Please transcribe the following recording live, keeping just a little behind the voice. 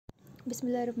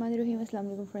बिस्मिल्लाहिर्रहमानिर्रहीम। अस्सलाम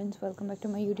वालेकुम friends, welcome back to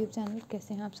my YouTube channel.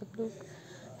 कैसे हैं आप सब लोग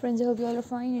friends? I hope you all are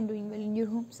fine and doing well in your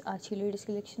homes. आज की लेटेस्ट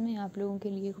कलेक्शन में आप लोगों के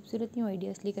लिए खूबसूरत न्यू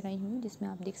आइडियाज़ लेकर आई हूँ, जिसमें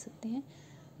आप देख सकते हैं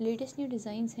लेटेस्ट न्यू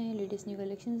डिज़ाइंस हैं, लेटेस्ट न्यू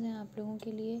कलेक्शंस हैं आप लोगों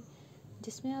के लिए,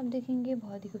 जिसमें आप देखेंगे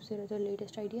बहुत ही खूबसूरत और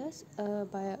लेटेस्ट आइडियाज़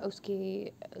उसके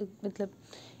मतलब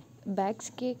बैग्स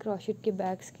के, क्रोशेट के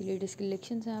बैग्स की लेटेस्ट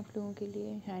कलेक्शंस हैं आप लोगों के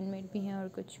लिए। हैंडमेड भी हैं और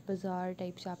कुछ बाज़ार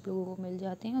टाइप से आप लोगों को मिल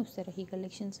जाते हैं, उस तरह की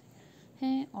कलेक्शंस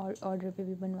हैं और ऑर्डर पे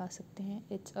भी बनवा सकते हैं।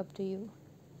 It's up to you.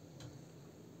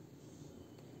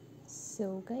 So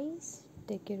guys,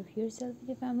 take care of yourself and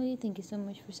your family. Thank you so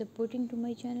much for supporting to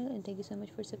my channel and thank you so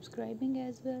much for subscribing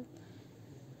as well.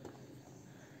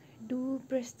 Do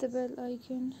press the bell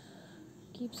icon,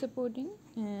 keep supporting,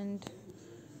 and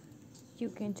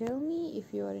you can tell me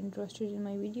if you are interested in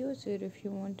my videos or if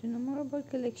you want to know more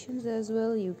about collections as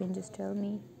well. You can just tell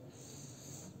me.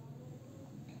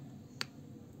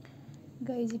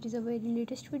 Guys, it is a very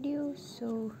latest video, so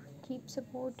keep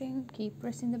supporting, keep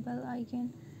pressing the bell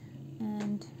icon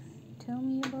and tell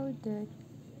me about that.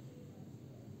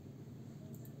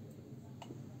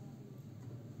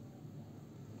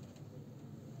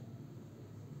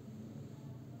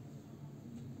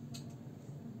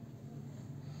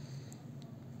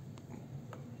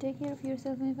 Take care of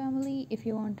yourself and family. If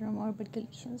you want to know more about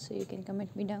collections, so you can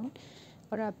comment me down.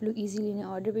 और आप लोग easily इन्हें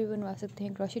order भी बनवा सकते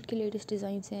हैं। Crochet के latest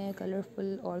designs हैं,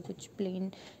 कलरफुल और कुछ प्लेन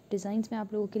डिज़ाइंस में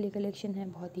आप लोगों के लिए कलेक्शन है।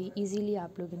 बहुत ही इजीली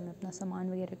आप लोग इनमें अपना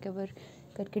सामान वगैरह कवर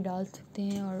करके डाल सकते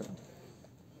हैं और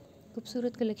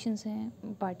खूबसूरत कलेक्शंस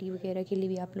हैं। पार्टी वगैरह के लिए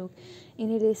भी आप लोग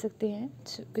इन्हें ले सकते हैं।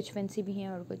 कुछ फैंसी भी हैं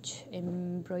और कुछ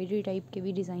एम्ब्रॉयडरी टाइप के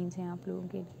भी डिज़ाइंस हैं आप लोगों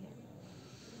के लिए।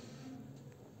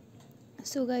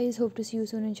 So guys, hope to C you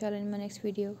soon इंशाल्लाह in my next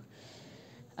video.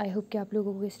 I hope कि आप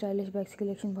लोगों को स्टाइलिश बैग्स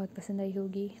कलेक्शन बहुत पसंद आई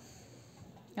होगी।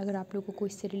 अगर आप लोगों को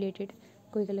इससे रिलेटेड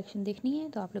कोई कलेक्शन देखनी है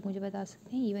तो आप लोग मुझे बता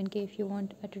सकते हैं। इवन के if you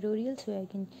want a tutorial, so I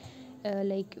can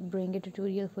like bring a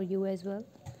tutorial for you as well.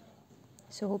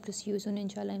 So hope to see you soon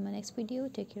inshallah in my next video.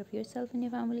 Take care of yourself and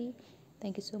your family.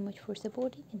 Thank you so much for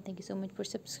supporting and thank you so much for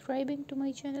subscribing to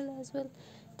my channel as well.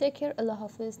 Take care. Allah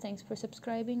Hafiz. Thanks for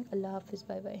subscribing. Allah Hafiz.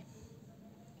 Bye bye.